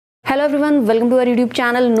Hello everyone, welcome to our YouTube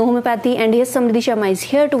channel No Homoeopathy, and here's Samriddhi Sharma is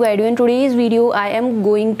here to guide you. In today's video, I am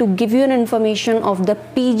going to give you an information of the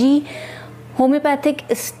PG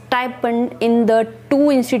Homoeopathic Stipend in the two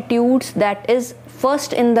institutes, that is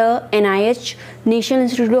first in the NIH National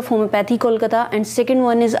Institute of Homoeopathy Kolkata, and second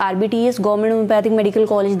one is RBTS Government Homeopathic Medical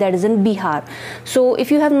College, that is in Bihar. So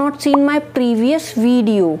if you have not seen my previous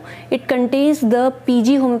video, it contains the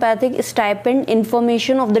PG Homeopathic Stipend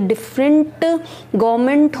information of the different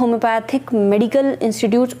government homeopathic medical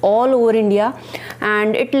institutes all over India,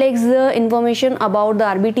 and it lacks the information about the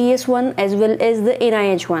RBTS one as well as the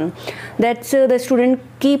NIH one. That's the student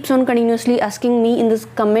keeps on continuously asking me in this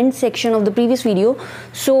comment section of the previous video.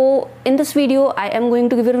 So in this video I am going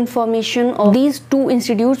to give you information of these two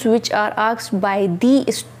institutes which are asked by the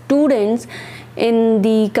students in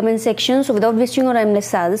the comment section. So without wasting your time, let's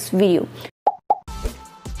start this video.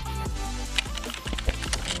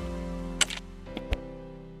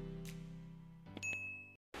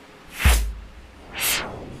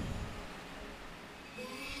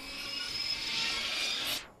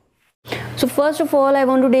 So first of all, I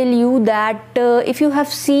want to tell you that if you have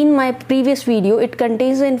seen my previous video, it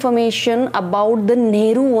contains the information about the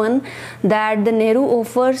Nehru one, that the Nehru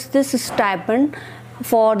offers this stipend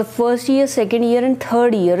for the first year, second year and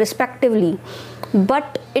third year respectively,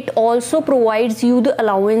 but it also provides you the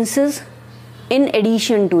allowances in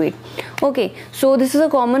addition to it. Okay, so this is a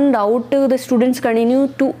common doubt. The students continue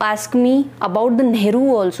to ask me about the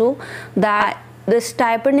Nehru also, that the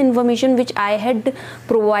stipend information which I had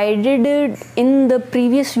provided in the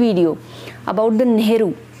previous video about the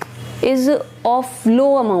Nehru is of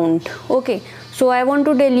low amount. Okay, so I want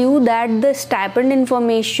to tell you that the stipend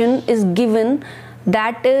information is given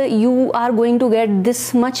that you are going to get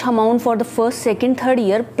this much amount for the first, second, third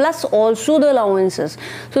year plus also the allowances.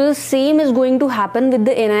 So the same is going to happen with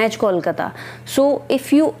the NIH Kolkata. So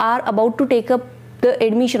if you are about to take up the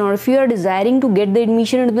admission, or if you are desiring to get the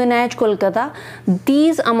admission into the NIH Kolkata,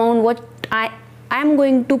 these amount what I am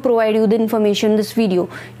going to provide you the information in this video,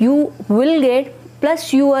 you will get,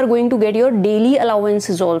 plus you are going to get your daily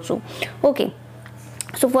allowances also. Okay,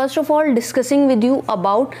 so first of all, discussing with you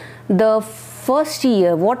about the first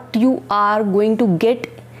year, what you are going to get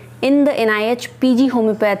in the NIH PG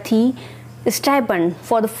Homeopathy Stipend.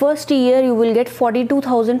 For the first year you will get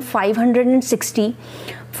 42,560.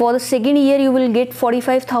 For the second year you will get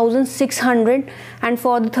 45,600, and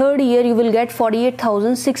for the third year you will get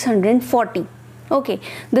 48,640. Okay,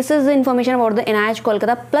 this is the information about the NIH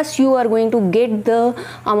Kolkata, plus you are going to get the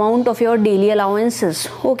amount of your daily allowances.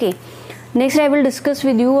 Okay, next I will discuss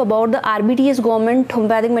with you about the RBTS Government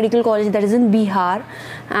Homeopathic Medical College, that is in Bihar,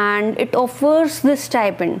 and it offers this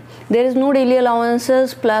stipend. There is no daily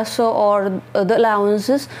allowances plus or the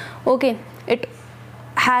allowances. Okay, it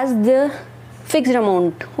has the fixed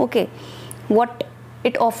amount. Okay, what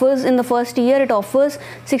it offers in the first year, it offers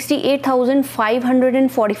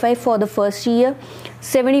 68,545 for the first year,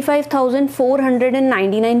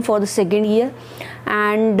 75,499 for the second year,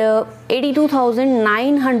 and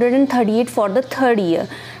 82,938 for the third year.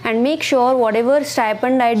 And make sure whatever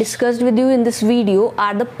stipend I discussed with you in this video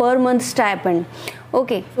are the per month stipend.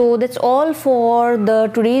 Okay, so that's all for the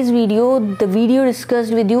today's video. The video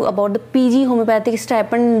discussed with you about the PG Homeopathic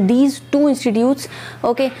Stipend, these two institutes.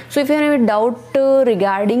 Okay, so if you have any doubt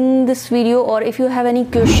regarding this video, or if you have any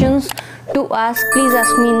questions to ask, please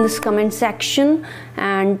ask me in this comment section.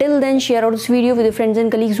 And till then, share out this video with your friends and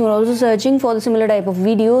colleagues who are also searching for the similar type of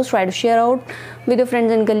videos. Try to share out with your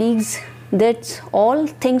friends and colleagues. That's all.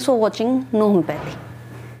 Thanks for watching No Homoeopathy.